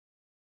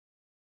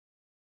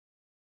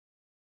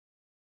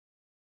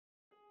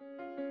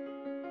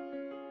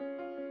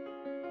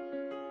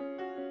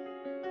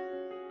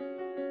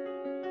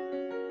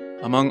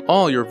Among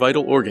all your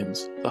vital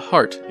organs, the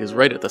heart is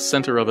right at the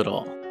center of it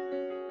all.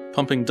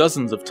 Pumping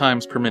dozens of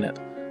times per minute,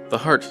 the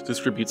heart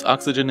distributes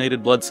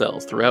oxygenated blood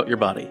cells throughout your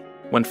body.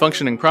 When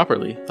functioning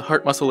properly, the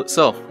heart muscle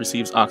itself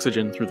receives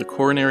oxygen through the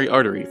coronary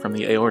artery from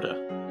the aorta.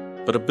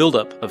 But a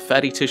buildup of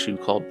fatty tissue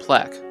called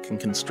plaque can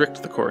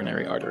constrict the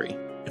coronary artery.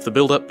 If the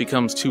buildup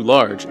becomes too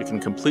large, it can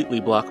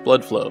completely block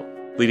blood flow,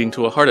 leading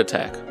to a heart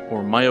attack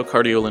or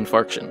myocardial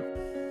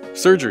infarction.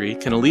 Surgery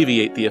can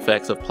alleviate the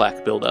effects of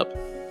plaque buildup,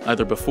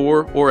 either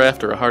before or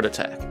after a heart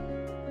attack.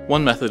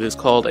 One method is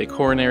called a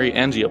coronary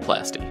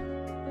angioplasty.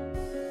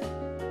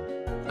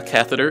 A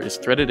catheter is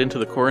threaded into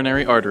the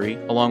coronary artery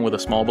along with a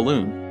small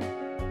balloon.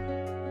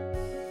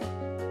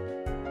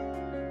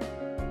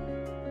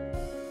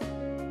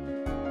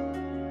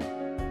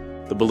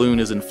 The balloon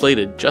is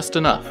inflated just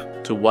enough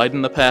to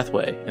widen the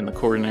pathway in the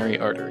coronary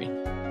artery.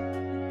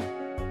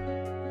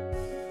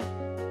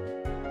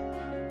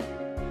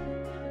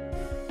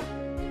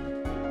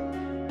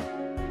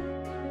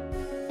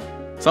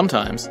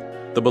 Sometimes,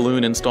 the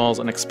balloon installs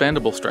an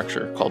expandable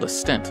structure called a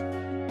stent.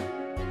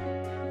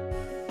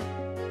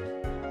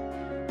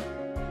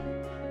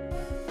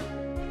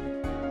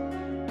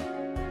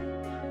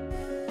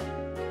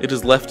 It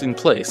is left in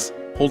place,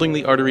 holding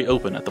the artery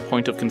open at the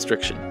point of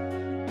constriction.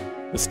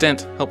 The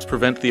stent helps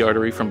prevent the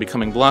artery from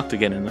becoming blocked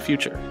again in the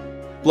future.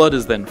 Blood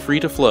is then free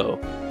to flow,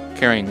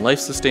 carrying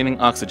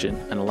life-sustaining oxygen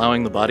and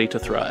allowing the body to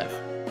thrive.